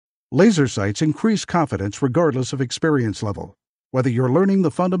Laser sights increase confidence regardless of experience level, whether you're learning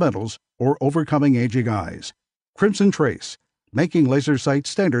the fundamentals or overcoming aging eyes. Crimson Trace, making laser sight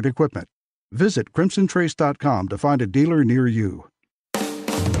standard equipment. Visit crimsontrace.com to find a dealer near you.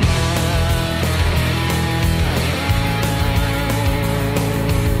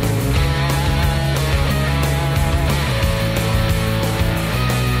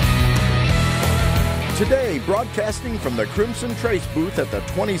 Today, broadcasting from the Crimson Trace booth at the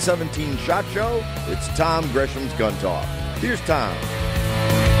 2017 SHOT Show, it's Tom Gresham's Gun Talk. Here's Tom.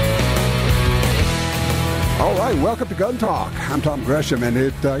 All right, welcome to Gun Talk. I'm Tom Gresham, and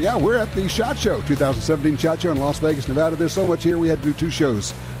we're at the SHOT Show, 2017 SHOT Show in Las Vegas, Nevada. There's so much here, we had to do 2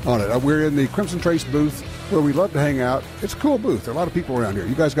 shows on it. We're in the Crimson Trace booth, where we love to hang out. It's a cool booth. There are a lot of people around here.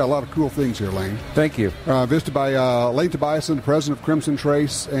 You guys got a lot of cool things here, Lane. Thank you. Visited by Lane Tobiason, the president of Crimson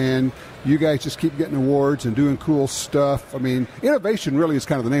Trace, and you guys just keep getting awards and doing cool stuff. I mean, innovation really is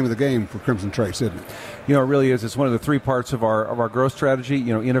kind of the name of the game for Crimson Trace, isn't it? You know, it really is. It's one of the 3 parts of our growth strategy,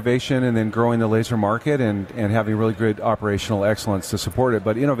 you know, innovation and then growing the laser market and having really good operational excellence to support it.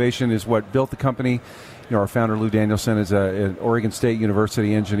 But innovation is what built the company. You know, our founder, Lou Danielson, is an Oregon State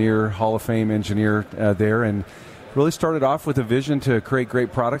University engineer, Hall of Fame engineer there, and really started off with a vision to create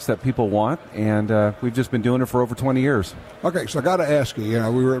great products that people want, and we've just been doing it for over 20 years. Okay, so I got to ask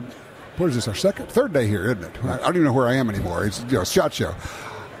you, we were, what is this, our third day here, isn't it? I don't even know where I am anymore. It's, SHOT Show.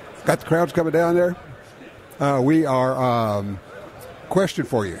 Got the crowds coming down there. We are, question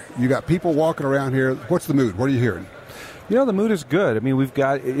for you. You got people walking around here. What's the mood? What are you hearing? You know, the mood is good. I mean,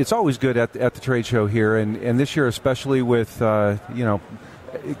 it's always good at the trade show here, and this year especially with,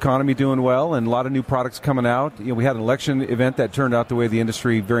 economy doing well and a lot of new products coming out. You know, we had an election event that turned out the way the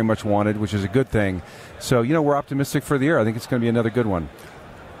industry very much wanted, which is a good thing. So, we're optimistic for the year. I think it's going to be another good one.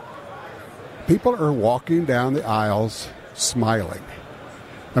 People are walking down the aisles smiling.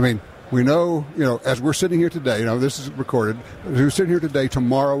 I mean, we know, as we're sitting here today, this is recorded, as we're sitting here today,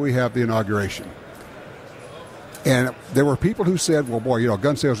 tomorrow we have the inauguration. And there were people who said, well, boy,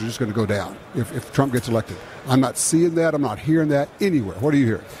 gun sales are just going to go down if Trump gets elected. I'm not seeing that. I'm not hearing that anywhere. What are you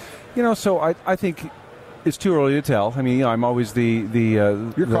hearing? So I think it's too early to tell. I mean, I'm always You're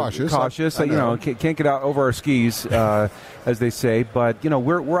cautious. Cautious. Can't get out over our skis, as they say. But,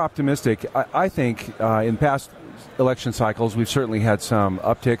 we're optimistic. I think in past election cycles, we've certainly had some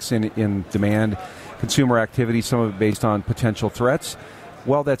upticks in demand, consumer activity, some of it based on potential threats.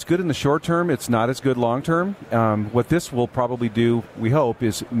 While that's good in the short term, it's not as good long term. What this will probably do, we hope,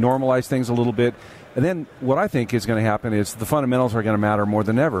 is normalize things a little bit. And then what I think is going to happen is the fundamentals are going to matter more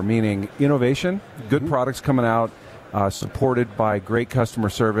than ever, meaning innovation, good products coming out, supported by great customer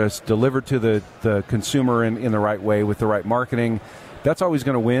service, delivered to the consumer in the right way with the right marketing. That's always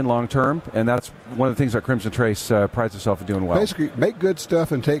going to win long term, and that's one of the things that Crimson Trace prides itself in doing well. Basically, make good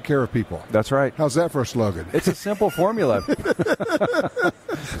stuff and take care of people. That's right. How's that for a slogan? It's a simple formula.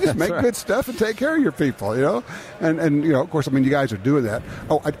 Just make good stuff and take care of your people, And of course, you guys are doing that.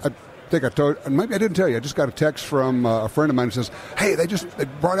 Oh, I think I told, maybe I didn't tell you, I just got a text from a friend of mine who says, hey, they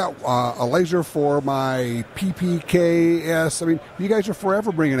brought out a laser for my PPKS. I mean, you guys are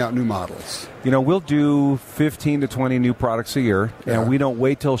forever bringing out new models. We'll do 15 to 20 new products a year, and we don't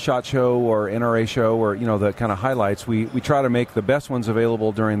wait till SHOT Show or NRA Show or, the kind of highlights. We try to make the best ones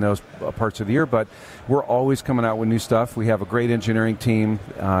available during those parts of the year, but we're always coming out with new stuff. We have a great engineering team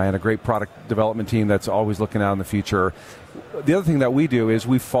and a great product development team that's always looking out in the future. The other thing that we do is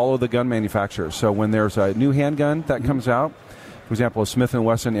we follow the gun manufacturers. So when there's a new handgun that comes out, for example, a Smith &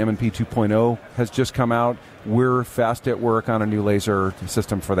 Wesson M&P 2.0 has just come out, we're fast at work on a new laser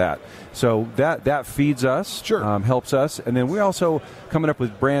system for that. So that feeds us, helps us. And then we're also coming up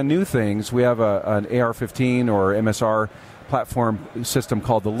with brand new things. We have an AR-15 or MSR platform system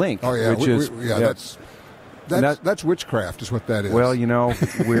called the Link. Oh, yeah. That's witchcraft is what that is. Well,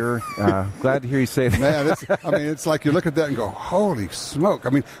 we're glad to hear you say that. Man, it's like you look at that and go, holy smoke. I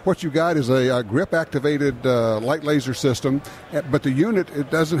mean, what you got is a grip-activated light laser system, but the unit,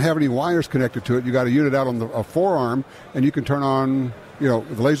 it doesn't have any wires connected to it. You got a unit out on a forearm, and you can turn on, the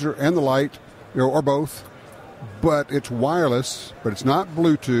laser and the light, or both. But it's wireless, but it's not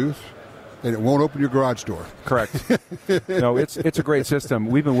Bluetooth. And it won't open your garage door. Correct. No, it's a great system.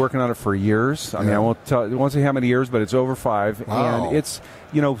 We've been working on it for years. I mean, I won't say how many years, but it's over 5. Wow. And it's,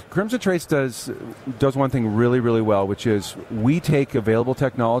 Crimson Trace does one thing really, really well, which is we take available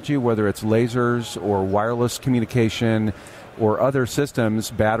technology, whether it's lasers or wireless communication or other systems,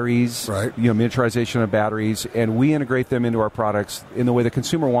 batteries, miniaturization of batteries, and we integrate them into our products in the way the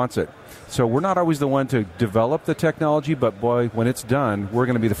consumer wants it. So we're not always the one to develop the technology, but boy, when it's done, we're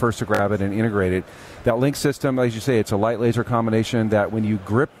going to be the first to grab it and integrate it. That Link system, as you say, it's a light laser combination that when you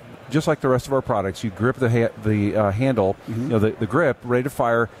grip just like the rest of our products. You grip the handle, the grip, ready to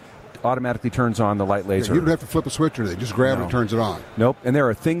fire, automatically turns on the light laser. You don't have to flip a switch or anything. Just grab it and it turns it on. Nope. And there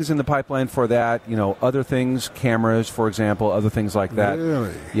are things in the pipeline for that. Other things, cameras, for example, other things like that.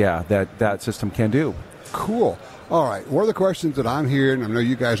 Really? Yeah, that system can do. Cool. All right. One of the questions that I'm hearing, I know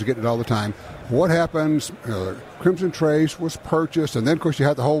you guys are getting it all the time, what happens, Crimson Trace was purchased, and then, of course, you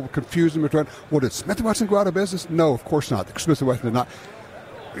had the whole confusion between, well, did Smith & Wesson go out of business? No, of course not. Smith & Wesson did not.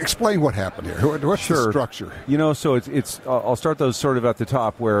 Explain what happened here. What's the structure? So it's I'll start those sort of at the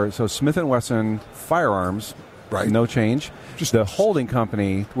top so Smith & Wesson Firearms, right? No change. Just the holding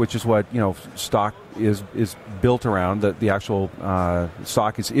company, which is what stock is built around. The actual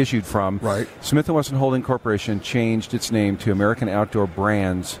stock is issued from. Right. Smith & Wesson Holding Corporation changed its name to American Outdoor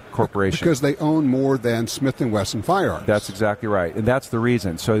Brands Corporation because they own more than Smith & Wesson Firearms. That's exactly right, and that's the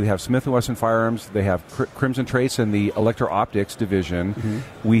reason. So they have Smith & Wesson Firearms. They have Crimson Trace in the Electro-Optics division. Mm-hmm.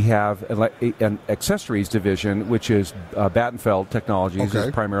 We have an accessories division, which is Battenfeld Technologies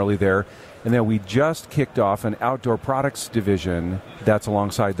is primarily there. And then we just kicked off an outdoor products division that's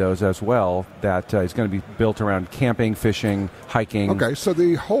alongside those as well that is going to be built around camping, fishing, hiking. Okay, so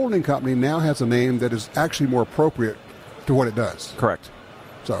the holding company now has a name that is actually more appropriate to what it does. Correct.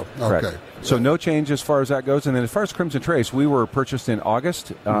 So, Correct. Okay. So no change as far as that goes. And then as far as Crimson Trace, we were purchased in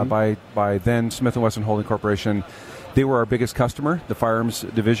August by then Smith & Wesson Holding Corporation. They were our biggest customer. The firearms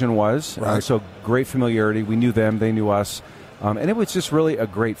division was. Right. So great familiarity. We knew them. They knew us. And it was just really a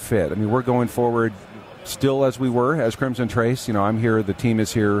great fit. I mean, we're going forward still as we were as Crimson Trace. I'm here, the team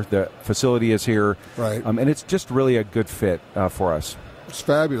is here, the facility is here. Right. And it's just really a good fit for us. It's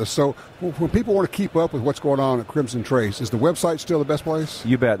fabulous. So when people want to keep up with what's going on at Crimson Trace, is the website still the best place?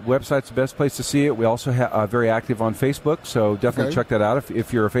 You bet. Website's the best place to see it. We also have very active on Facebook, so definitely check that out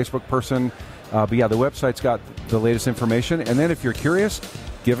if you're a Facebook person. But yeah, the website's got the latest information. And then if you're curious,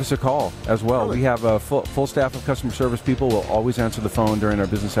 give us a call as well. Really? We have a full staff of customer service people. We'll always answer the phone during our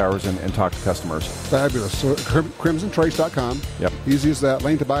business hours and talk to customers. Fabulous. So crimsontrace.com. Yep. Easy as that.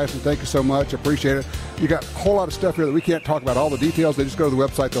 Lane Tobias, thank you so much. Appreciate it. You got a whole lot of stuff here that we can't talk about all the details. They just go to the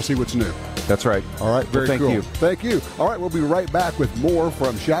website. They'll see what's new. That's right. All right. Very thank cool. you. Thank you. All right. We'll be right back with more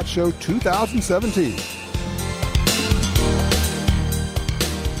from SHOT Show 2017.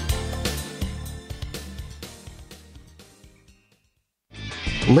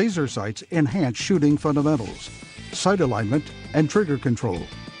 Laser sights enhance shooting fundamentals, sight alignment, and trigger control.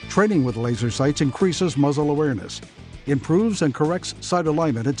 Training with laser sights increases muzzle awareness, improves and corrects sight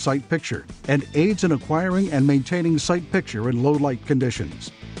alignment and sight picture, and aids in acquiring and maintaining sight picture in low light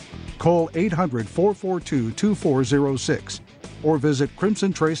conditions. Call 800-442-2406 or visit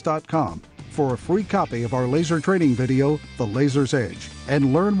crimsontrace.com for a free copy of our laser training video, The Laser's Edge,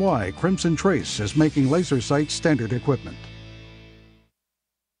 and learn why Crimson Trace is making laser sights standard equipment.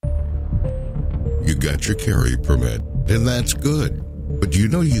 You got your carry permit, and that's good. But you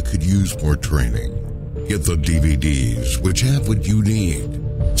know you could use more training. Get the DVDs, which have what you need.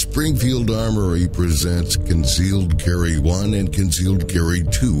 Springfield Armory presents Concealed Carry 1 and Concealed Carry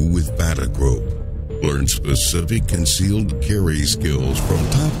 2 with Bata Group. Learn specific concealed carry skills from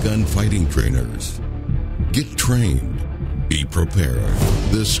Top Gun fighting trainers. Get trained. Be prepared.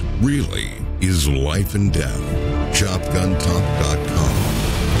 This really is life and death. ShopGunTalk.com.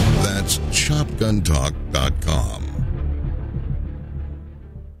 That's ShopGunTalk.com.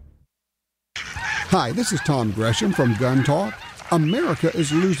 Hi, this is Tom Gresham from Gun Talk. America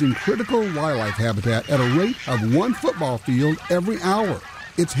is losing critical wildlife habitat at a rate of 1 football field every hour.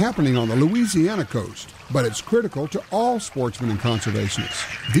 It's happening on the Louisiana coast, but it's critical to all sportsmen and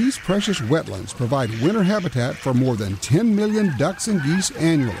conservationists. These precious wetlands provide winter habitat for more than 10 million ducks and geese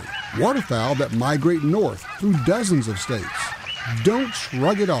annually, waterfowl that migrate north through dozens of states. Don't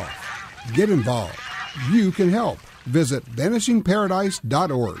shrug it off. Get involved. You can help. Visit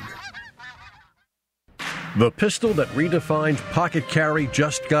vanishingparadise.org. The pistol that redefines pocket carry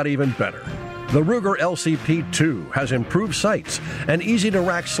just got even better. The Ruger LCP2 has improved sights, an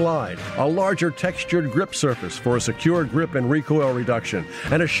easy-to-rack slide, a larger textured grip surface for a secure grip and recoil reduction,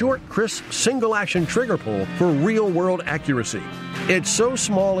 and a short, crisp, single-action trigger pull for real-world accuracy. It's so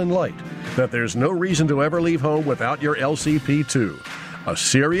small and light that there's no reason to ever leave home without your LCP2. A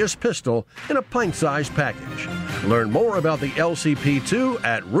serious pistol in a pint-sized package. Learn more about the LCP2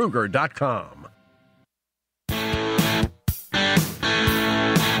 at Ruger.com.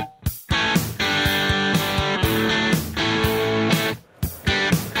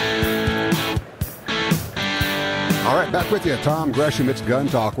 All right, back with you, Tom Gresham. It's Gun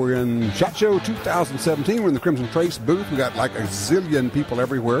Talk. We're in SHOT Show 2017. We're in the Crimson Trace booth. We got like a zillion people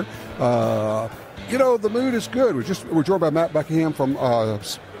everywhere. The mood is good. We're joined by Matt Buckingham from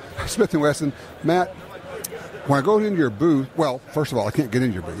Smith & Wesson. Matt, when I go into your booth, well, first of all, I can't get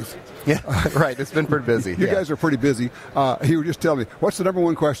into your booth. Yeah, right. It's been pretty busy. You guys are pretty busy. You were just telling me, what's the number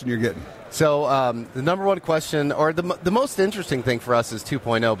one question you're getting? So the number one question, or the most interesting thing for us is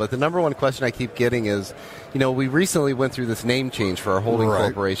 2.0, but the number one question I keep getting is, we recently went through this name change for our holding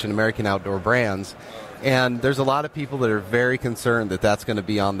corporation, American Outdoor Brands, and there's a lot of people that are very concerned that that's going to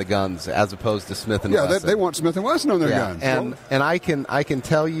be on the guns as opposed to Smith & Wesson. Yeah, they want Smith & Wesson on their guns. And I can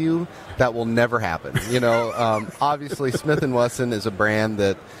tell you that will never happen. Obviously Smith & Wesson is a brand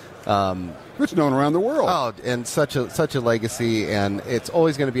that it's known around the world. Oh, and such a legacy, and it's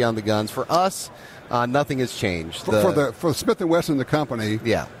always going to be on the guns. For us, nothing has changed. For Smith & Wesson, the company,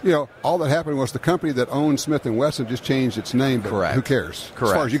 all that happened was the company that owned Smith & Wesson just changed its name, but correct. Who cares?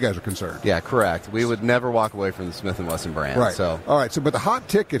 Correct. As far as you guys are concerned. Yeah, correct. We would never walk away from the Smith & Wesson brand. Right. So. All right, but the hot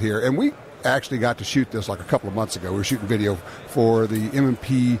ticket here, and we actually got to shoot this like a couple of months ago. We were shooting video for the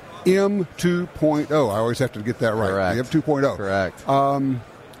M&P M2.0. I always have to get that right. Correct. The M2.0. Correct.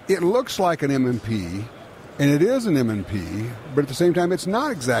 It looks like an M&P, and it is an M&P, but at the same time, it's not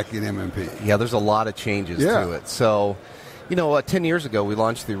exactly an M&P. Yeah, there's a lot of changes to it. So, 10 years ago, we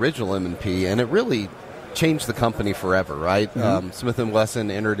launched the original M&P, and it really changed the company forever, right? Mm-hmm. Smith & Wesson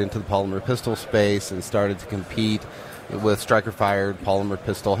entered into the polymer pistol space and started to compete with striker-fired polymer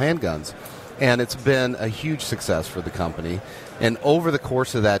pistol handguns. And it's been a huge success for the company. And over the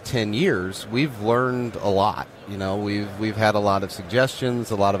course of that 10 years, we've learned a lot. We've had a lot of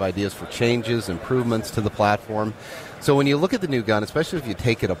suggestions, a lot of ideas for changes, improvements to the platform. So when you look at the new gun, especially if you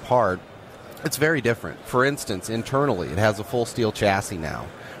take it apart, it's very different. For instance, internally, it has a full steel chassis now.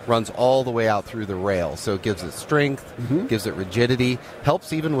 Runs all the way out through the rail, so it gives it strength, gives it rigidity,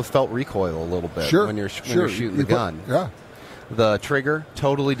 helps even with felt recoil a little bit when you're shooting the gun. Yeah. The trigger,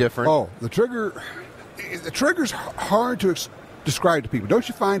 totally different. Oh, the trigger's hard to describe to people. Don't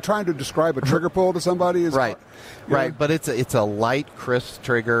you find trying to describe a trigger pull to somebody is right? But it's a light, crisp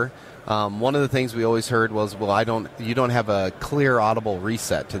trigger. One of the things we always heard was, you don't have a clear audible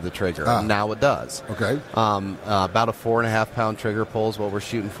reset to the trigger. Now it does. Okay. About a 4.5 pound trigger pull is what we're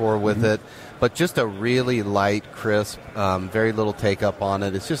shooting for with it. But just a really light, crisp, very little take up on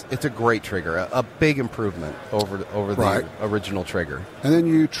it. It's a great trigger, a big improvement over the original trigger. And then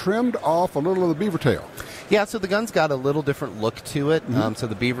you trimmed off a little of the beaver tail. Yeah, so the gun's got a little different look to it. So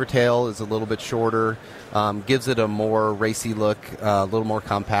the beaver tail is a little bit shorter, gives it a more racy look, a little more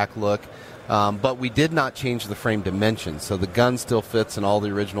compact look. But we did not change the frame dimensions, so the gun still fits in all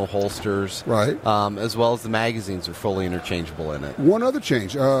the original holsters, as well as the magazines are fully interchangeable in it. One other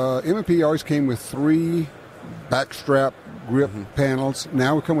change, M&P always came with 3 backstrap grip panels.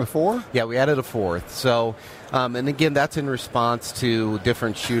 Now we come with 4? Yeah, we added a 4th. So, and again, that's in response to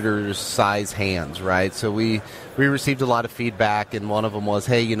different shooters' size hands, right? So we received a lot of feedback, and one of them was,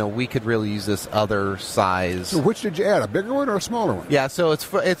 hey, we could really use this other size. So which did you add, a bigger one or a smaller one? Yeah, so it's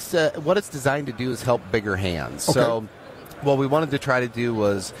what it's designed to do is help bigger hands. Okay. So what we wanted to try to do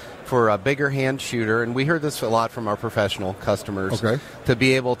was for a bigger hand shooter, and we heard this a lot from our professional customers, to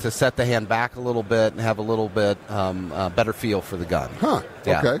be able to set the hand back a little bit and have a little bit better feel for the gun. Huh,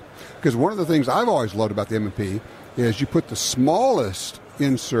 yeah. Okay. Because one of the things I've always loved about the M&P is you put the smallest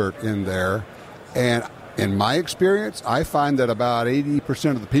insert in there, and in my experience, I find that about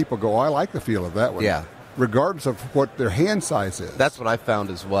 80% of the people go, I like the feel of that one. Yeah. Regardless of what their hand size is. That's what I found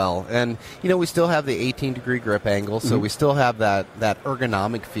as well. And, we still have the 18-degree grip angle, so we still have that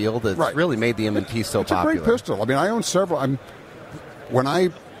ergonomic feel that's really made the M&P so popular. It's a great pistol. I mean, I own several. When I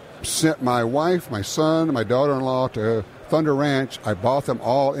sent my wife, my son, and my daughter-in-law to Thunder Ranch, I bought them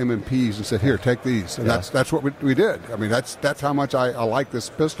all M&Ps and said, here, take these. And that's what we did. I mean, that's how much I like this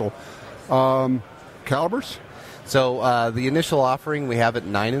pistol. Calibers? So the initial offering, we have it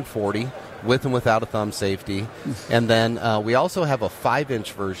 9 and 40. With and without a thumb safety. And then we also have a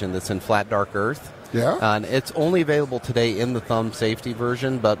 5-inch version that's in flat dark earth. Yeah. And it's only available today in the thumb safety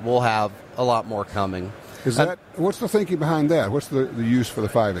version, but we'll have a lot more coming. What's the thinking behind that? What's the use for the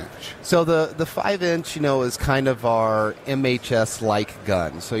 5-inch? So the 5-inch, is kind of our MHS-like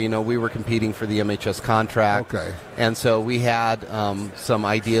gun. So, we were competing for the MHS contract. Okay. And so we had some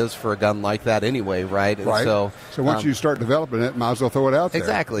ideas for a gun like that anyway, right? And so once you start developing it, might as well throw it out there.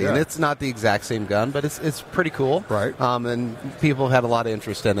 Exactly. Yeah. And it's not the exact same gun, but it's pretty cool. Right. And people have had a lot of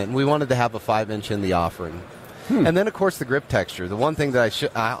interest in it. And we wanted to have a 5-inch in the offering. And then, of course, the grip texture. The one thing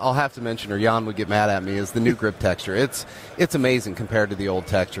that I'll have to mention, or Jan would get mad at me, is the new grip texture. It's amazing compared to the old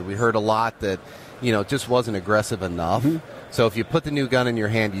texture. We heard a lot that, just wasn't aggressive enough. So if you put the new gun in your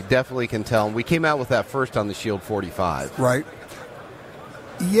hand, you definitely can tell. And we came out with that first on the Shield 45. Right.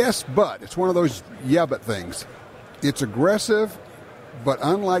 Yes, but it's one of those but things. It's aggressive, but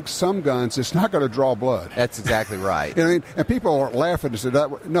unlike some guns, it's not going to draw blood. That's exactly right. You know what I mean? And people are laughing and said,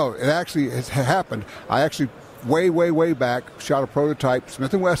 no, it actually has happened. I actually, way back, shot a prototype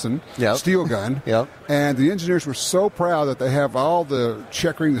Smith & Wesson steel gun. Yep. And the engineers were so proud that they have all the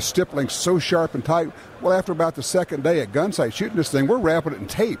checkering, the stippling so sharp and tight. Well, after about the second day at gun site shooting this thing, we're wrapping it in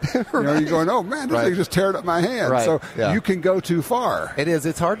tape. Right. You know, you're going, oh, man, this thing's just tearing up my hand. Right. So Yeah. you can go too far. It is.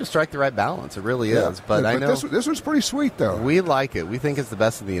 It's hard to strike the right balance. It really is. But I know this one's pretty sweet, though. we like it. We think it's the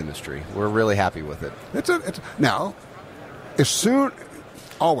best in the industry. We're really happy with it. Now,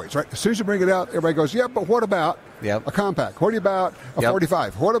 always, right? As soon as you bring it out, everybody goes, yeah, but what about a compact? What about a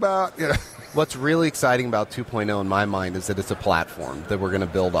 45? What about, you know? What's really exciting about 2.0 in my mind is that it's a platform that we're going to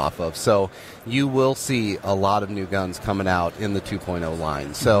build off of. So you will see a lot of new guns coming out in the 2.0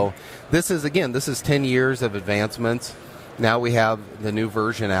 line. So this is 10 years of advancements. Now we have the new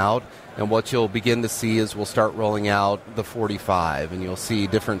version out, and what you'll begin to see is we'll start rolling out the 45, and you'll see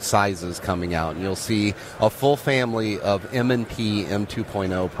different sizes coming out, and you'll see a full family of M&P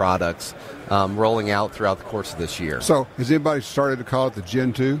M2.0 products rolling out throughout the course of this year. So has anybody started to call it the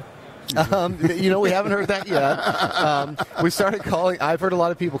Gen 2? We haven't heard that yet. We started calling. I've heard a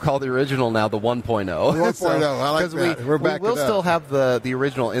lot of people call the original now the 1.0. 1.0. I like that. We're back. We'll still have the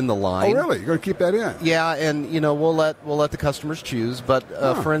original in the line. Oh, really? You're going to keep that in? Yeah, and we'll let the customers choose. But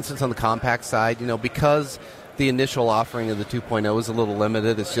for instance, on the compact side, because the initial offering of the 2.0 is a little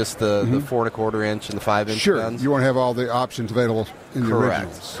limited. It's just the 4 1/4 inch and the 5 inch guns. You won't have all the options available in the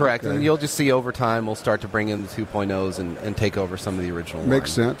originals. Correct. Okay. And you'll just see over time we'll start to bring in the 2.0s and take over some of the original.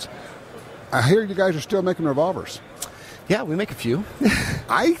 Makes sense. I hear you guys are still making revolvers. Yeah, we make a few.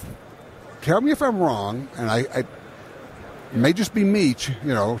 Tell me if I'm wrong, and I it may just be me,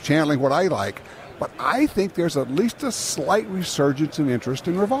 channeling what I like, but I think there's at least a slight resurgence in interest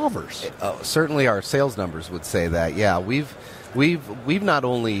in revolvers. Certainly, our sales numbers would say that. Yeah, we've not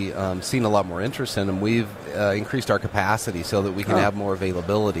only seen a lot more interest in them, we've increased our capacity so that we can have more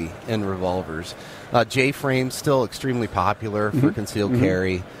availability in revolvers. J-frame still extremely popular for concealed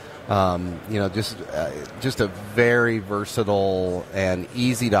carry. Just a very versatile and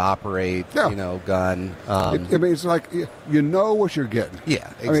easy to operate, gun. It's like you know what you're getting. Yeah,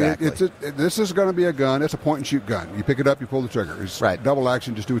 exactly. I mean, this is going to be a gun. It's a point and shoot gun. You pick it up, you pull the trigger. It's double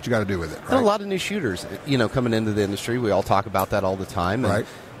action. Just do what you got to do with it. Right? And a lot of new shooters, coming into the industry. We all talk about that all the time. And,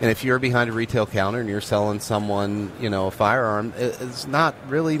 and if you're behind a retail counter and you're selling someone, a firearm, it's not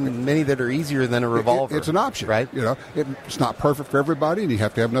really many that are easier than a revolver. It's an option, right? It's not perfect for everybody, and you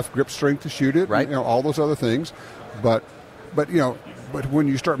have to have enough grip strength to shoot it, right? And, all those other things. But when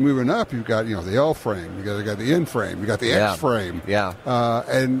you start moving up, you've got the L frame, you got the N frame, you got the X frame,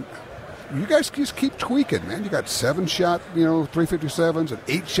 and you guys just keep tweaking, man. You got 7-shot, 357s, and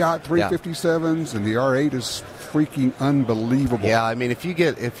 8-shot 357s, and the R8 is freaking unbelievable. Yeah, I mean, if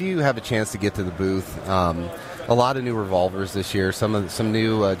you have a chance to get to the booth, a lot of new revolvers this year. Some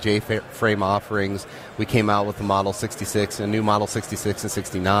new J-frame offerings. We came out with the Model 66, a new Model 66 and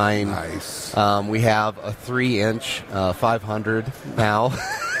 69. Nice. We have a 3-inch 500 now.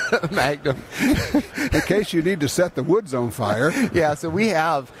 Magnum. In case you need to set the woods on fire. Yeah, so we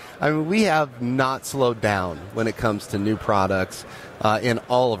have not slowed down when it comes to new products in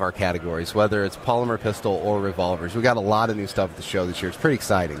all of our categories, whether it's polymer pistol or revolvers. We got a lot of new stuff at the show this year. It's pretty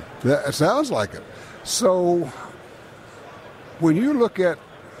exciting. That sounds like it. So when you look at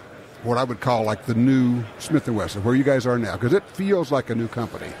what I would call like the new Smith & Wesson, where you guys are now, because it feels like a new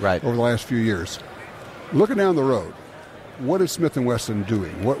company over the last few years, looking down the road, what is Smith & Wesson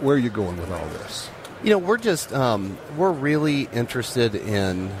doing? Where are you going with all this? We're just we're really interested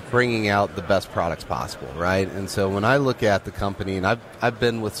in bringing out the best products possible, right? And so when I look at the company, and I've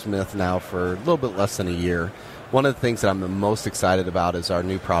been with Smith now for a little bit less than a year, one of the things that I'm the most excited about is our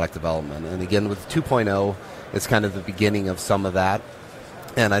new product development. And again, with 2.0, it's kind of the beginning of some of that.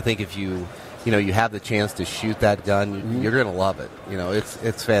 And I think if you have the chance to shoot that gun, you're going to love it.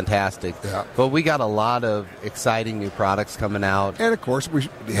 It's fantastic. Yeah. But we got a lot of exciting new products coming out. And, of course, we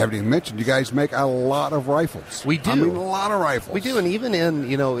haven't even mentioned, you guys make a lot of rifles. We do. I mean, a lot of rifles. We do, and even in,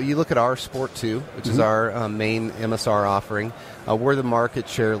 you look at our Sport 2, which is our main MSR offering, we're the market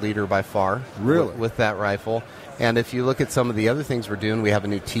share leader by far. Really? With that rifle. And if you look at some of the other things we're doing, we have a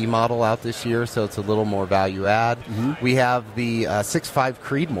new T model out this year, so it's a little more value add. We have the 6.5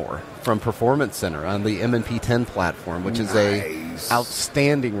 Creedmoor from Performance Center on the M&P 10 platform, which is a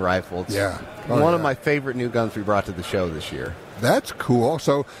outstanding rifle. It's one of my favorite new guns we brought to the show this year. That's cool.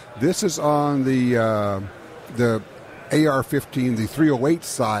 So this is on the AR-15, the 308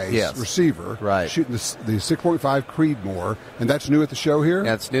 size receiver, right? Shooting the 6.5 Creedmoor, and that's new at the show here.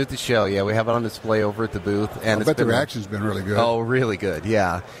 Yeah, it's new at the show. Yeah, we have it on display over at the booth, and I bet the reaction's been really good. Oh, really good.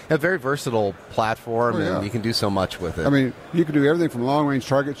 Yeah, a very versatile platform, and you can do so much with it. I mean, you can do everything from long-range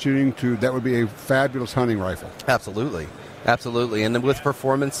target shooting to that would be a fabulous hunting rifle. Absolutely. And then with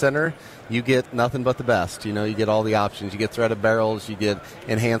Performance Center, you get nothing but the best. You know, you get all the options. You get threaded barrels. You get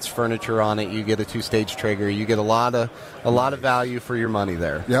enhanced furniture on it. You get a 2-stage trigger. You get a lot of value for your money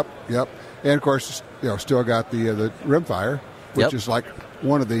there. Yep. And of course, still got the rimfire, which is like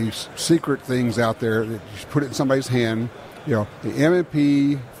one of the secret things out there that you put it in somebody's hand. The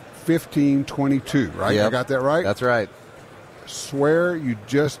M&P 1522, right? Yep. I got that right? That's right. Swear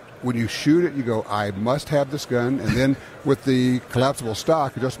when you shoot it, you go, I must have this gun. And then with the collapsible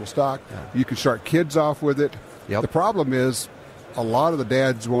stock, adjustable stock, you can start kids off with it. Yep. The problem is a lot of the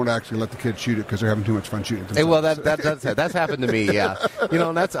dads won't actually let the kids shoot it because they're having too much fun shooting themselves. Well, that's happened to me, yeah.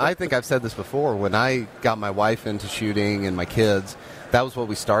 And I think I've said this before. When I got my wife into shooting and my kids, that was what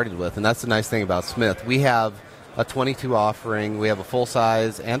we started with. And that's the nice thing about Smith. We have a 22 offering. We have a full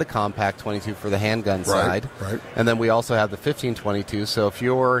size and a compact 22 for the handgun side. Right. And then we also have the 1522. So if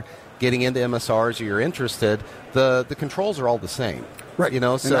you're getting into MSRs or you're interested, the controls are all the same. Right.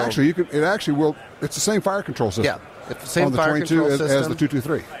 So actually it's the same fire control system. Yeah. It's the same on the fire 22 control as system. the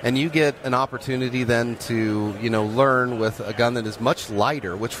 223. And you get an opportunity then to, learn with a gun that is much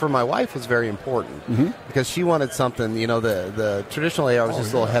lighter, which for my wife was very important because she wanted something, the traditional AR was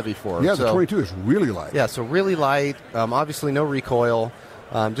just a little heavy for her. Yeah, the 22 is really light. Yeah, so really light, obviously no recoil,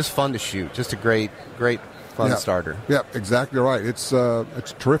 just fun to shoot, just a great fun starter. Yeah, exactly right. It's a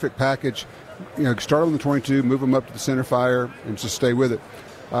terrific package. Start on the 22, move them up to the center fire, and just stay with it.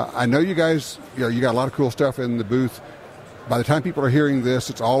 I know you guys, you got a lot of cool stuff in the booth. By the time people are hearing this,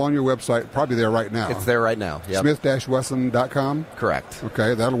 it's all on your website, probably there right now. It's there right now, yep. Smith-Wesson.com? Correct.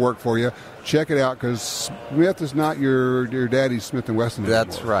 Okay, that'll work for you. Check it out, because Smith is not your daddy's Smith & Wesson anymore.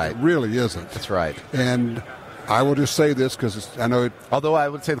 That's right. It really isn't. That's right. And I will just say this, because I know it... Although I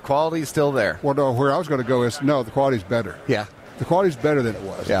would say the quality is still there. Well, no, where I was going to go is, the quality's better. Yeah. The quality's better than it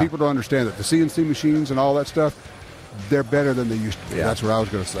was. Yeah. People don't understand that. The CNC machines and all that stuff, they're better than they used to be. Yeah. That's what I was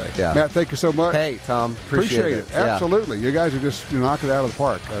going to say. Yeah. Matt, thank you so much. Hey, Tom, appreciate it. Absolutely. You guys are just knocking it out of the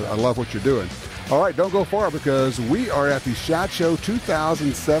park. I love what you're doing. All right, don't go far because we are at the SHOT Show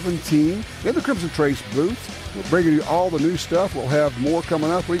 2017 in the Crimson Trace booth. We're bringing you all the new stuff. We'll have more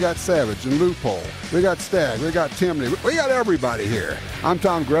coming up. We got Savage and Loophole. We got Stag. We got Timney. We got everybody here. I'm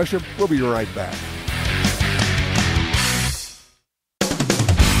Tom Gresham. We'll be right back.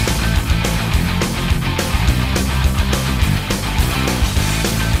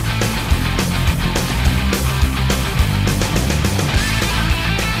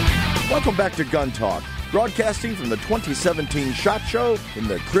 Welcome back to Gun Talk, broadcasting from the 2017 SHOT Show in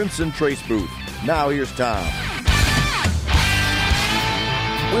the Crimson Trace booth. Now here's Tom.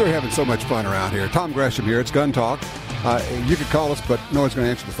 We were having so much fun around here. Tom Gresham here. It's Gun Talk. You could call us, but no one's going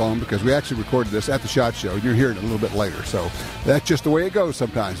to answer the phone because we actually recorded this at the SHOT Show. You're hearing it a little bit later, so that's just the way it goes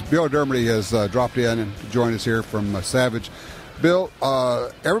sometimes. Bill Dermody has dropped in and joined us here from Savage. Bill,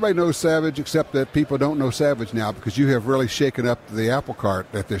 everybody knows Savage, except that people don't know Savage now because you have really shaken up the apple cart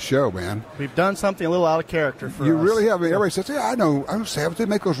at this show, man. We've done something a little out of character for us. You really have. Everybody says, yeah, I know Savage. They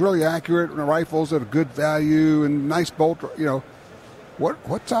make those really accurate rifles at a good value and nice bolt,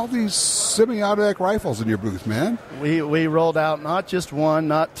 What's all these semi-automatic rifles in your booth, man? We rolled out not just one,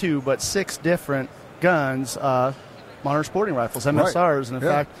 not two, but 6 different guns, modern sporting rifles, MSRs. Right. And in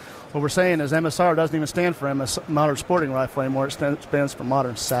fact, what we're saying is MSR doesn't even stand for modern sporting rifle anymore. It stands for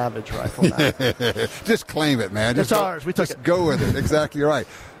modern savage rifle now. Just claim it, man. It's ours. We took it. Go with it. Exactly right.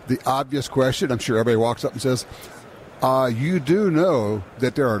 The obvious question, I'm sure everybody walks up and says, you do know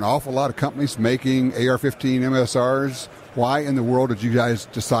that there are an awful lot of companies making AR-15 MSRs. Why in the world did you guys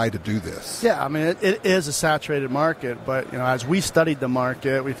decide to do this? Yeah, I mean, it is a saturated market, but as we studied the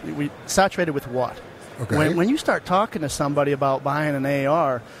market, we saturated with what? Okay. When you start talking to somebody about buying an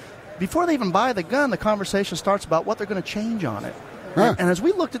AR, before they even buy the gun, the conversation starts about what they're going to change on it. Huh. And as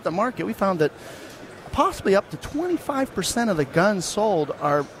we looked at the market, we found that possibly up to 25% of the guns sold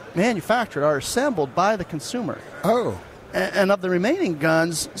are manufactured, are assembled by the consumer. Oh. And of the remaining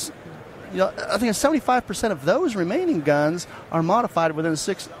guns, I think 75% of those remaining guns are modified within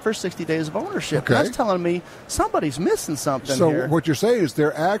the first 60 days of ownership. Okay. That's telling me somebody's missing something here. So what you're saying is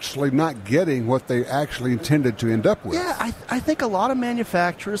they're actually not getting what they actually intended to end up with. Yeah, I think a lot of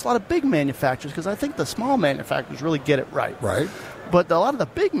manufacturers, a lot of big manufacturers, because I think the small manufacturers really get it right. Right. But a lot of the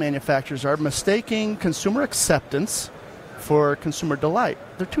big manufacturers are mistaking consumer acceptance for consumer delight.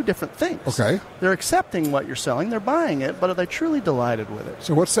 They're two different things. Okay. They're accepting what you're selling, they're buying it, but are they truly delighted with it?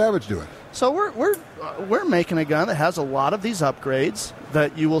 So what's Savage doing? So we're making a gun that has a lot of these upgrades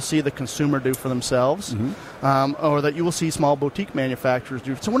that you will see the consumer do for themselves, or that you will see small boutique manufacturers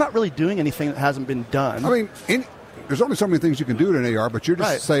do. So we're not really doing anything that hasn't been done. I mean, there's only so many things you can do in an AR, but you're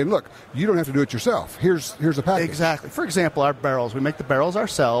just saying, look, you don't have to do it yourself. Here's a package. Exactly. For example, our barrels. We make the barrels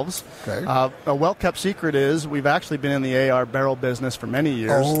ourselves. Okay. A well-kept secret is we've actually been in the AR barrel business for many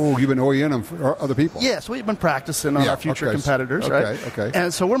years. Oh, you've been OEM them for other people. Yes, we've been practicing on our future competitors, right? Okay.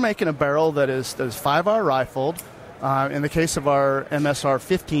 And so we're making a barrel that is 5R rifled. In the case of our MSR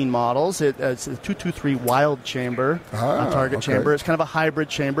 15 models, it's a 223 wild chamber, target chamber. It's kind of a hybrid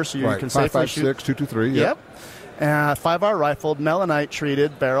chamber, so you can safely shoot. 5.56, 223. Yep. 5R rifled, melanite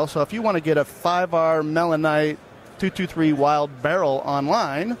treated barrel. So if you want to get a 5R melanite 223 wild barrel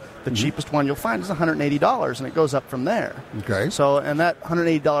online, the cheapest one you'll find is $180, and it goes up from there. Okay. So, and that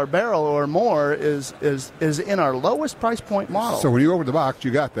 $180 barrel or more is in our lowest price point model. So when you open the box,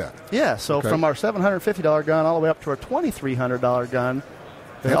 you got that. Yeah. So from our $750 gun all the way up to our $2,300 gun,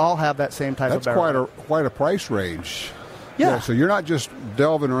 they all have that same type of barrel. That's quite a price range. Yeah. So you're not just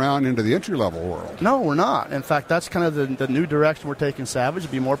delving around into the entry-level world. No, we're not. In fact, that's kind of the new direction we're taking Savage, to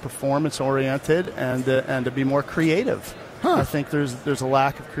be more performance-oriented and to be more creative. I think there's a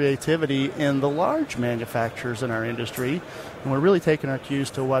lack of creativity in the large manufacturers in our industry, and we're really taking our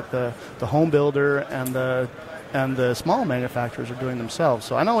cues to what the home builder and the small manufacturers are doing themselves.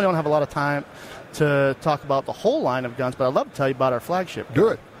 So I know we don't have a lot of time to talk about the whole line of guns, but I'd love to tell you about our flagship gun. Do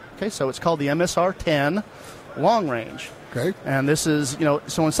it. Okay, so it's called the MSR 10 long range. Okay. And this is,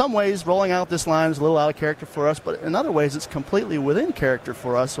 so in some ways, rolling out this line is a little out of character for us, but in other ways, it's completely within character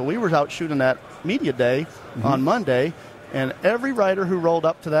for us. So we were out shooting that media day on Monday, and every rider who rolled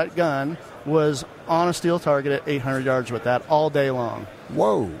up to that gun was on a steel target at 800 yards with that all day long.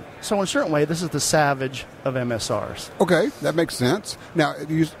 Whoa. So in a certain way, this is the Savage of MSRs. Okay, that makes sense. Now,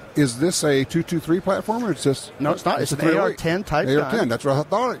 is this a 223 platform, or it's just... No, it's not. It's an AR-10 type gun. AR-10, that's what I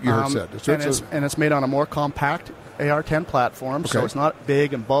thought you had said. And it's made on a more compact AR-10 platform, so it's not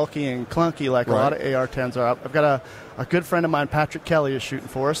big and bulky and clunky like a lot of AR-10s are. I've got a good friend of mine, Patrick Kelly, is shooting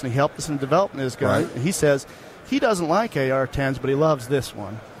for us, and he helped us in developing his gun. Right. And he says he doesn't like AR-10s, but he loves this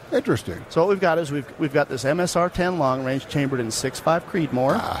one. Interesting. So what we've got is we've got this MSR-10 long range chambered in 6.5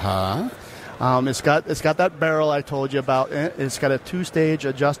 Creedmoor. It's got that barrel I told you about. It's got a 2-stage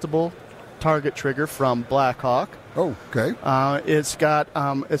adjustable target trigger from Blackhawk. Oh, okay. It's got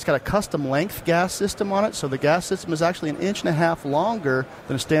a custom length gas system on it, so the gas system is actually 1.5 inches longer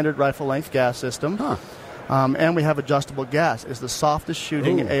than a standard rifle length gas system. And we have adjustable gas. It's the softest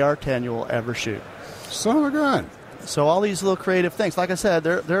shooting AR-10 you will ever shoot. Son of a gun. So all these little creative things, like I said,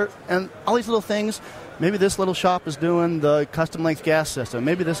 and all these little things. Maybe this little shop is doing the custom length gas system.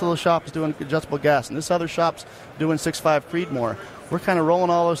 Maybe this little shop is doing adjustable gas, and this other shop's doing 6.5 Creedmoor. We're kind of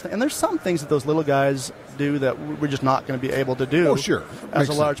rolling all those things. And there's some things that those little guys do that we're just not going to be able to do as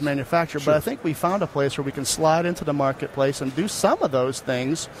a large manufacturer. But I think we found a place where we can slide into the marketplace and do some of those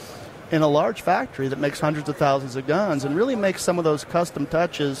things in a large factory that makes hundreds of thousands of guns and really make some of those custom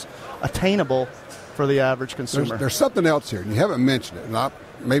touches attainable for the average consumer. There's something else here, and you haven't mentioned it. And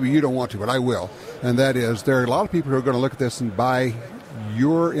maybe you don't want to, but I will. And that is, there are a lot of people who are going to look at this and buy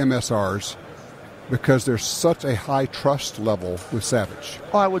your MSRs because there's such a high trust level with Savage.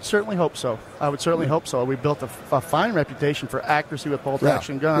 Oh, I would certainly hope so. We built a fine reputation for accuracy with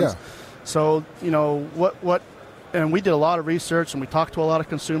bolt-action guns. So, and we did a lot of research, and we talked to a lot of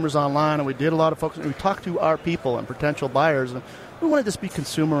consumers online, and we did a lot of focus, and we talked to our people and potential buyers, and we wanted this to be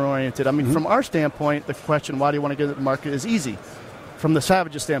consumer-oriented. I mean, from our standpoint, the question, why do you want to get into the market, is easy. From the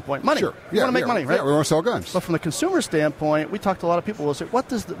Savage's standpoint, money. Sure. We want to make money, right? Yeah, we want to sell guns. But from the consumer standpoint, we talked to a lot of people. We'll say, what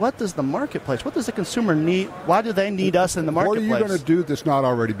does the marketplace? What does the consumer need? Why do they need us in the marketplace? What are you going to do that's not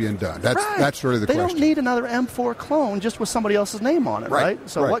already being done? That's really the question. They don't need another M4 clone just with somebody else's name on it, right?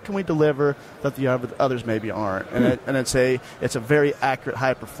 So what can we deliver that the others maybe aren't? And it's a very accurate,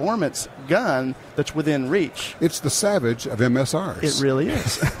 high performance gun that's within reach. It's the Savage of MSRs. It really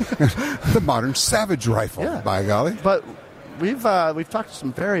is. The modern Savage rifle, by golly. But we've talked to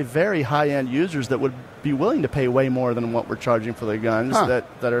some very, very high-end users that would be willing to pay way more than what we're charging for the guns that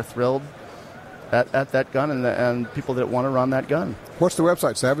are thrilled at that gun and people that want to run that gun. What's the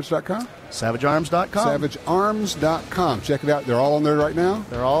website, savage.com? SavageArms.com. SavageArms.com. Check it out. They're all on there right now?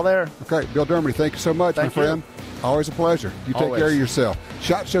 They're all there. Okay. Bill Dermody, thank you so much, my friend. Always a pleasure. You take care of yourself.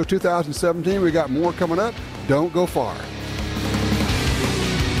 SHOT Show 2017. We got more coming up. Don't go far.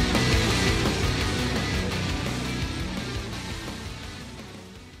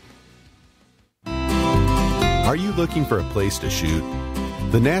 Are you looking for a place to shoot?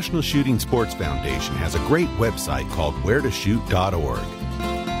 The National Shooting Sports Foundation has a great website called wheretoshoot.org.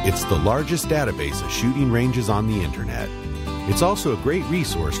 It's the largest database of shooting ranges on the internet. It's also a great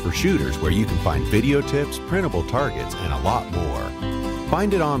resource for shooters where you can find video tips, printable targets, and a lot more.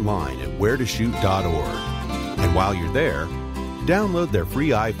 Find it online at wheretoshoot.org. And while you're there, download their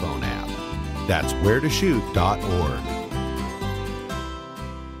free iPhone app. That's wheretoshoot.org.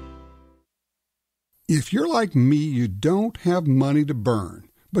 If you're like me, you don't have money to burn,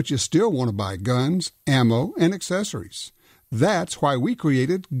 but you still want to buy guns, ammo, and accessories. That's why we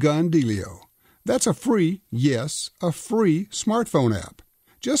created Gun Dealio. That's a free, yes, a free smartphone app.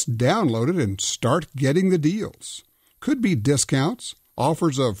 Just download it and start getting the deals. Could be discounts,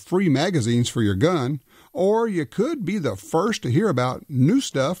 offers of free magazines for your gun, or you could be the first to hear about new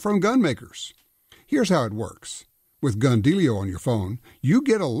stuff from gun makers. Here's how it works. With Gun Dealio on your phone, you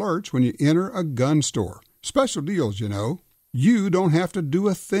get alerts when you enter a gun store. Special deals, you know. You don't have to do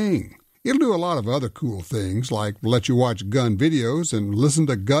a thing. It'll do a lot of other cool things, like let you watch gun videos and listen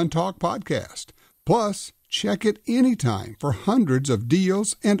to Gun Talk podcast. Plus, check it anytime for hundreds of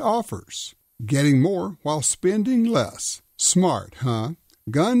deals and offers. Getting more while spending less. Smart, huh?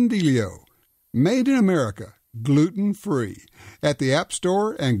 Gun Dealio. Made in America. Gluten-free. At the App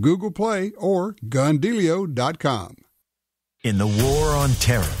Store and Google Play or gundealio.com. In the war on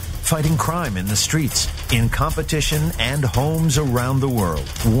terror, fighting crime in the streets, in competition and homes around the world,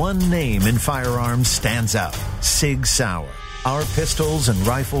 one name in firearms stands out: Sig Sauer. Our pistols and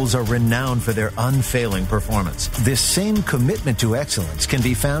rifles are renowned for their unfailing performance. This same commitment to excellence can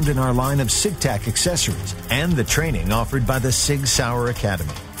be found in our line of SigTac accessories and the training offered by the Sig Sauer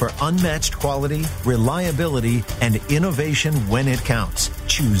Academy. For unmatched quality, reliability, and innovation when it counts,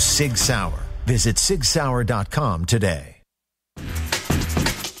 choose Sig Sauer. Visit sigsauer.com today.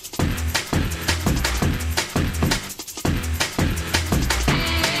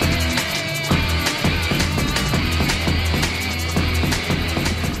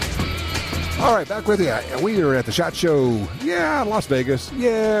 All right, back with you. We are at the SHOT Show. Yeah, Las Vegas.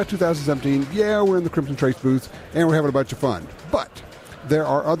 Yeah, 2017. Yeah, we're in the Crimson Trace booth, and we're having a bunch of fun. But there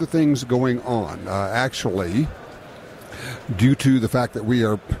are other things going on. Actually, due to the fact that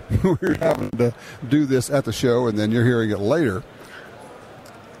we're having to do this at the show, and then you're hearing it later,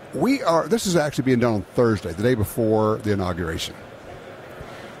 this is actually being done on Thursday, the day before the inauguration.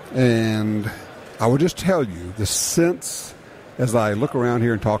 And I will just tell you, the sense as I look around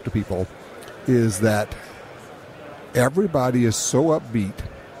here and talk to people is that everybody is so upbeat.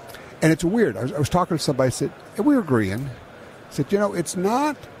 And it's weird. I was talking to somebody, said, and we were agreeing, said, it's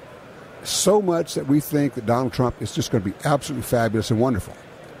not so much that we think that Donald Trump is just going to be absolutely fabulous and wonderful.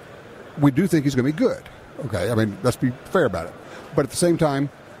 We do think he's going to be good. Okay, I mean, let's be fair about it. But at the same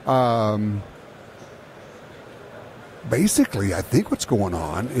time, basically, I think what's going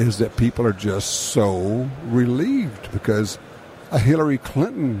on is that people are just so relieved because a Hillary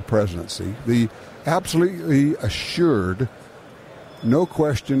Clinton presidency, the absolutely assured, no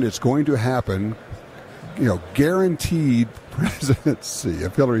question it's going to happen, guaranteed presidency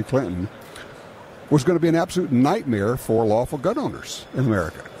of Hillary Clinton was going to be an absolute nightmare for lawful gun owners in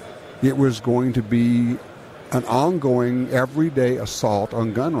America. It was going to be an ongoing, everyday assault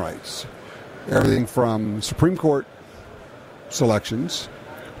on gun rights. Everything from Supreme Court selections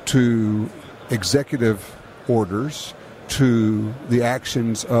to executive orders to the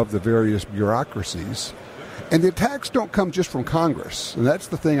actions of the various bureaucracies. And the attacks don't come just from Congress. And that's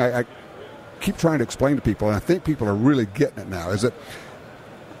the thing I keep trying to explain to people, and I think people are really getting it now, is that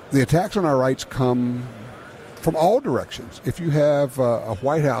the attacks on our rights come from all directions. If you have a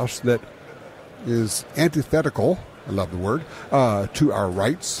White House that is antithetical, I love the word, to our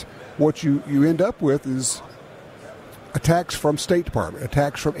rights, what you end up with is attacks from State Department,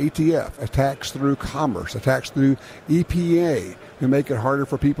 attacks from ATF, attacks through Commerce, attacks through EPA, who make it harder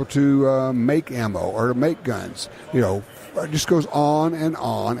for people to make ammo or to make guns. It just goes on and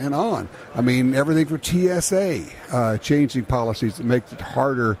on and on. I mean, everything from TSA, changing policies that make it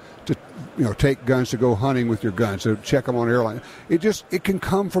harder to, take guns to go hunting with your guns, to check them on airlines. It can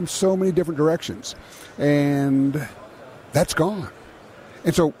come from so many different directions. And that's gone.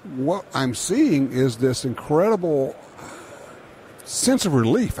 And so what I'm seeing is this incredible sense of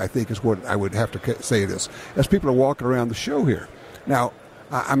relief, I think, is what I would have to say it is, as people are walking around the show here. Now,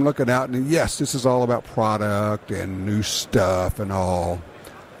 I'm looking out, and yes, this is all about product and new stuff and all.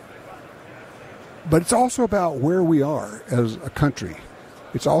 But it's also about where we are as a country.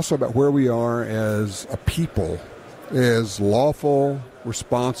 It's also about where we are as a people, as lawful,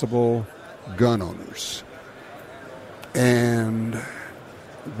 responsible gun owners. And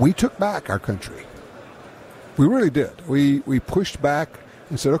we took back our country. We really did. We pushed back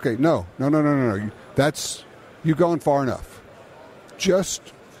and said, okay, no. You've gone far enough.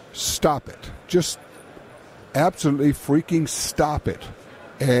 Just stop it. Just absolutely freaking stop it.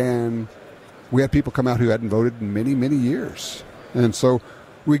 And we had people come out who hadn't voted in many, many years. And so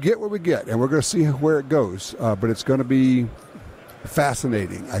we get what we get, and we're going to see where it goes. But it's going to be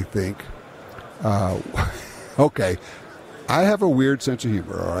fascinating, I think. Okay. I have a weird sense of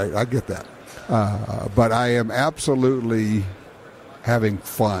humor, all right? I get that. But I am absolutely having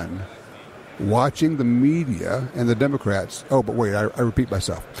fun watching the media and the Democrats, I repeat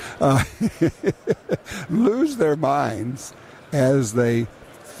myself, lose their minds as they,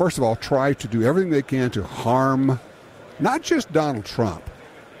 first of all, try to do everything they can to harm not just Donald Trump,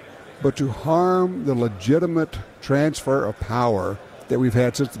 but to harm the legitimate transfer of power that we've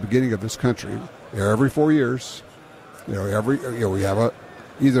had since the beginning of this country. Every 4 years, we have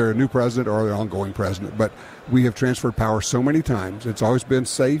either a new president or an ongoing president, but we have transferred power so many times. It's always been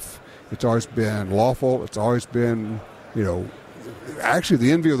safe. It's always been lawful. It's always been, actually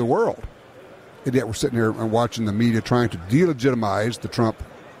the envy of the world. And yet we're sitting here and watching the media trying to delegitimize the Trump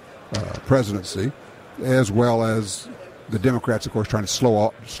presidency, as well as the Democrats, of course, trying to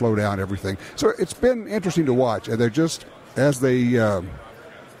slow down everything. So it's been interesting to watch. And they're just, as they have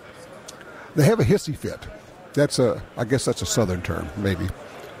a hissy fit. I guess that's a Southern term, maybe.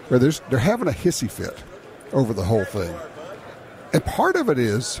 Where they're having a hissy fit over the whole thing. And part of it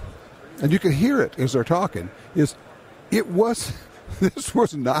is, and you can hear it as they're talking, is this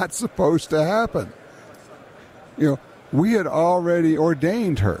was not supposed to happen. We had already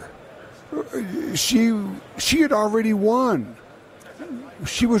ordained her. She had already won.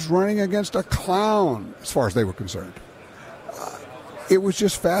 She was running against a clown, as far as they were concerned. It was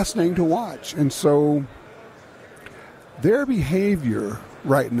just fascinating to watch. And so their behavior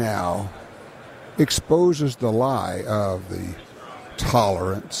right now exposes the lie of the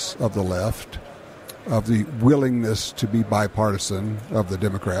tolerance of the left, of the willingness to be bipartisan of the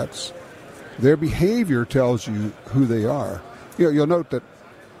Democrats. Their behavior tells you who they are. You'll note that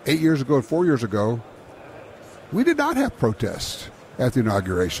 8 years ago and 4 years ago, we did not have protests at the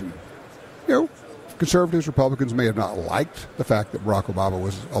inauguration. Conservatives, Republicans may have not liked the fact that Barack Obama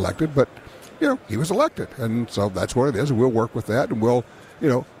was elected, but, he was elected. And so that's what it is, and we'll work with that. And we'll,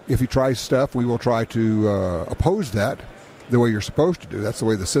 if he tries stuff, we will try to oppose that the way you're supposed to do. That's the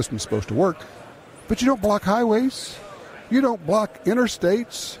way the system's supposed to work. But you don't block highways. You don't block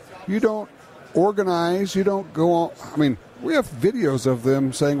interstates. You don't organize. You don't go on. I mean, we have videos of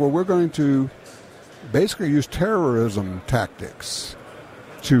them saying, well, we're going to basically use terrorism tactics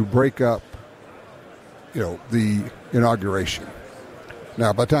to break up, the inauguration.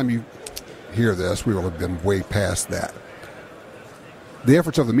 Now, by the time you hear this, we will have been way past that. The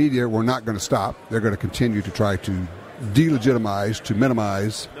efforts of the media were not going to stop. They're going to continue to try to delegitimize, to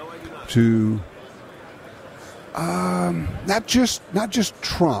minimize, to not just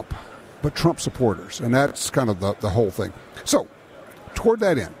Trump, but Trump supporters. And that's kind of the whole thing. So, toward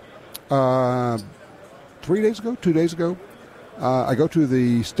that end, 2 days ago, I go to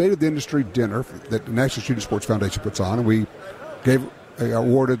the State of the Industry dinner that the National Shooting Sports Foundation puts on, and we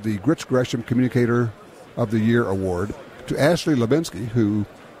awarded the Gresham Communicator of the Year award to Ashley Levinsky, who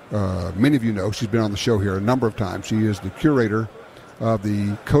many of you know. She's been on the show here a number of times. She is the curator of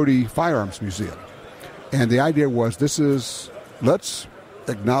the Cody Firearms Museum. And the idea was let's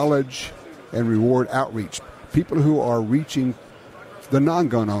acknowledge and reward outreach, people who are reaching the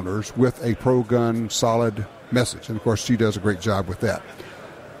non-gun owners with a pro-gun solid message. And, of course, she does a great job with that.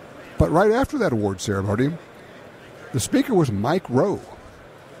 But right after that award ceremony, the speaker was Mike Rowe.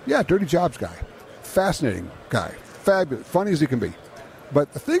 Yeah, Dirty Jobs guy. Fascinating guy. Fabulous. Funny as he can be.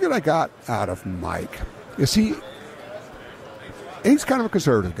 But the thing that I got out of Mike is he's kind of a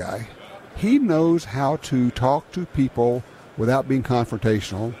conservative guy. He knows how to talk to people without being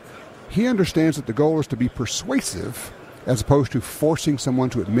confrontational. He understands that the goal is to be persuasive as opposed to forcing someone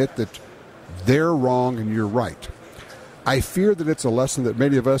to admit that they're wrong and you're right. I fear that it's a lesson that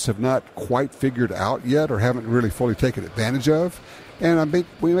many of us have not quite figured out yet or haven't really fully taken advantage of. And I think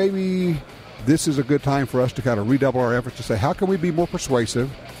maybe this is a good time for us to kind of redouble our efforts to say, how can we be more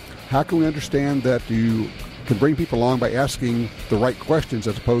persuasive? How can we understand that you can bring people along by asking the right questions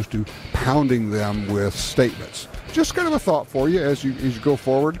as opposed to pounding them with statements? Just kind of a thought for you as you go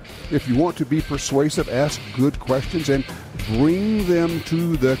forward. If you want to be persuasive, ask good questions and bring them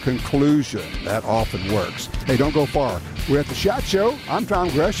to the conclusion. That often works. Hey, don't go far. We're at the SHOT Show. I'm Tom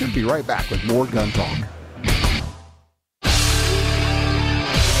Gresham. Be right back with more Gun Talk.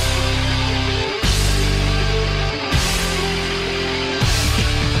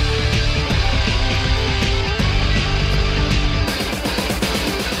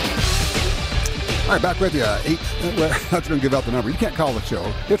 All right, back with you. Well, I'm not going to give out the number. You can't call the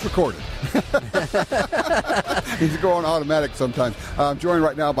show. It's recorded. He's going automatic sometimes. I'm joined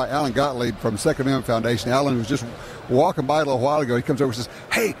right now by Alan Gottlieb from Second Amendment Foundation. Alan was just walking by a little while ago. He comes over and says,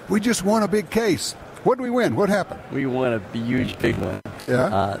 hey, we just won a big case. What did we win? What happened? We won a huge, big one.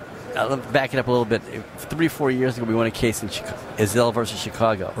 Yeah? I'll back it up a little bit. 3-4 years ago, we won a case in Ezell versus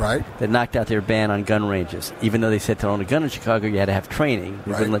Chicago. Right. That knocked out their ban on gun ranges. Even though they said to own a gun in Chicago, you had to have training.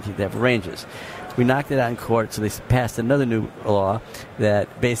 They wouldn't let you have ranges. We knocked it out in court, so they passed another new law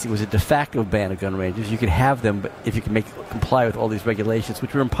that basically was a de facto ban of gun ranges. You could have them, but if you could comply with all these regulations,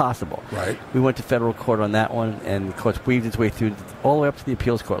 which were impossible. Right. We went to federal court on that one, and the court's weaved its way through all the way up to the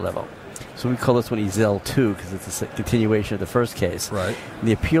appeals court level. So we call this one Ezell 2 because it's a continuation of the first case. Right. And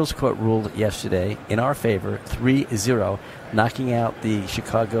the appeals court ruled yesterday in our favor, 3-0, knocking out the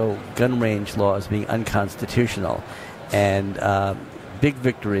Chicago gun range law as being unconstitutional. And big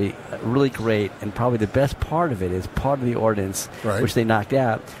victory, really great, and probably the best part of it is part of the ordinance, which they knocked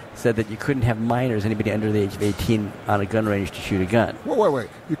out, said that you couldn't have minors, anybody under the age of 18, on a gun range to shoot a gun. Wait.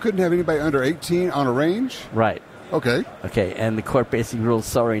 You couldn't have anybody under 18 on a range? Right. Okay, and the court basically ruled,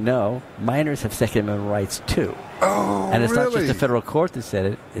 sorry, no, minors have Second Amendment rights too. Oh, and it's really? not just the federal court that said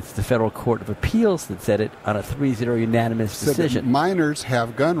it, it's the Federal Court of Appeals that said it on a 3-0 unanimous decision. Minors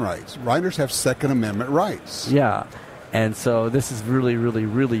have gun rights. Minors have Second Amendment rights. Yeah, and so this is really, really,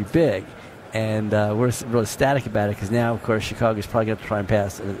 really big. And we're really ecstatic about it because now, of course, Chicago is probably going to try and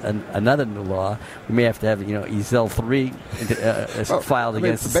pass another new law. We may have to have, Ezell 3 filed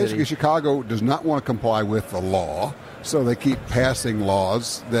against the city. Basically, Chicago does not want to comply with the law, so they keep passing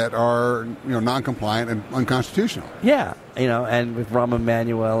laws that are, non-compliant and unconstitutional. Yeah, and with Rahm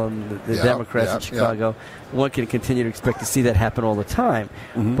Emanuel and the Democrats in Chicago, one can continue to expect to see that happen all the time.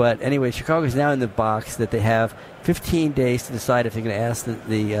 Mm-hmm. But anyway, Chicago is now in the box that they have 15 days to decide if they're going to ask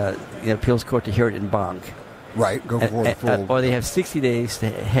the appeals court to hear it in bonk. Right, go for the full. Or they have 60 days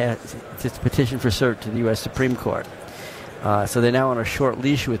to petition for cert to the U.S. Supreme Court. So they're now on a short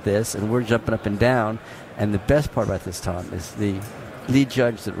leash with this, and we're jumping up and down. And the best part about this, Tom, is the lead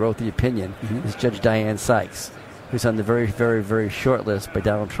judge that wrote the opinion is Judge Diane Sykes, who's on the very, very, very short list by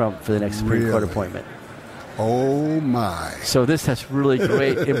Donald Trump for the next Supreme Court appointment. Oh, my. So this has really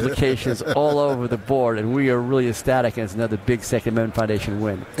great implications all over the board, and we are really ecstatic, and it's another big Second Amendment Foundation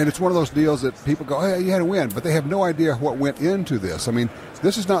win. And it's one of those deals that people go, hey, you had a win, but they have no idea what went into this. I mean,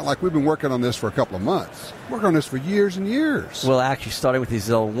 this is not like we've been working on this for a couple of months. Working on this for years and years. Well, actually, starting with the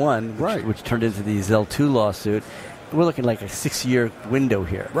Ezell 1, which turned into the Ezell 2 lawsuit, we're looking like a 6-year window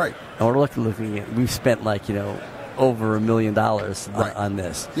here. Right. And we're looking at, we've spent over $1 million on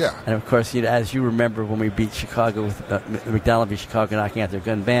this. Yeah. And of course, as you remember, when we beat Chicago with McDonald v. Chicago knocking out their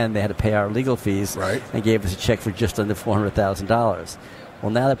gun ban, they had to pay our legal fees and gave us a check for just under $400,000.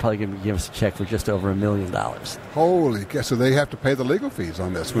 Well, now they're probably going to give us a check for just over $1 million. Holy cow. So they have to pay the legal fees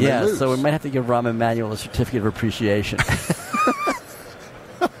on this when they lose. So we might have to give Rahm Emanuel a certificate of appreciation.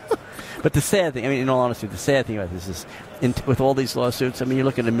 But the sad thing, in all honesty, the sad thing about this is, with all these lawsuits, you're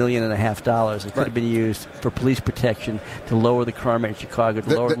looking at $1.5 million. It could have been used for police protection to lower the crime rate in Chicago,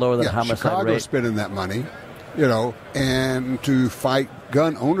 to lower the homicide Chicago's rate. Spending that money, and to fight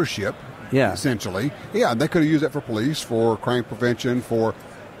gun ownership, essentially. Yeah, they could have used that for police, for crime prevention,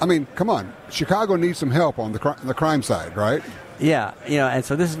 come on. Chicago needs some help on the crime side, right? Yeah, and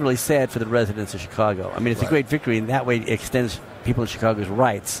so this is really sad for the residents of Chicago. It's a great victory, and that way it extends people in Chicago's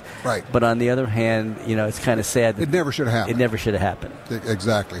rights. Right. But on the other hand, it's kind of sad that it never should have happened.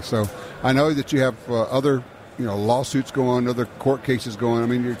 Exactly. So I know that you have other, lawsuits going, other court cases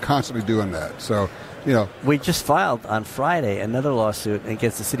going. You're constantly doing that. So, we just filed on Friday another lawsuit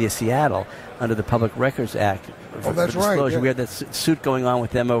against the city of Seattle under the Public Records Act. Oh, that's right. Yeah. We had that suit going on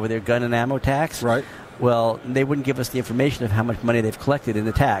with them over their gun and ammo tax. Right. Well, they wouldn't give us the information of how much money they've collected in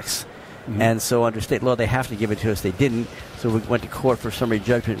the tax. Mm-hmm. And so under state law, they have to give it to us. They didn't. So we went to court for summary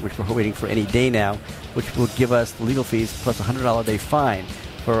judgment, which we're waiting for any day now, which will give us the legal fees plus a $100 a day fine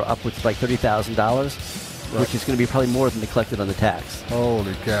for upwards of $30,000, which is going to be probably more than they collected on the tax.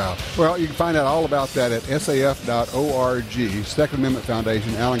 Holy cow. Well, you can find out all about that at saf.org. Second Amendment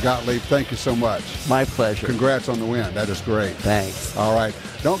Foundation. Alan Gottlieb, thank you so much. My pleasure. Congrats on the win. That is great. Thanks. All right.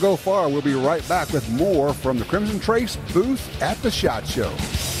 Don't go far. We'll be right back with more from the Crimson Trace booth at the SHOT Show.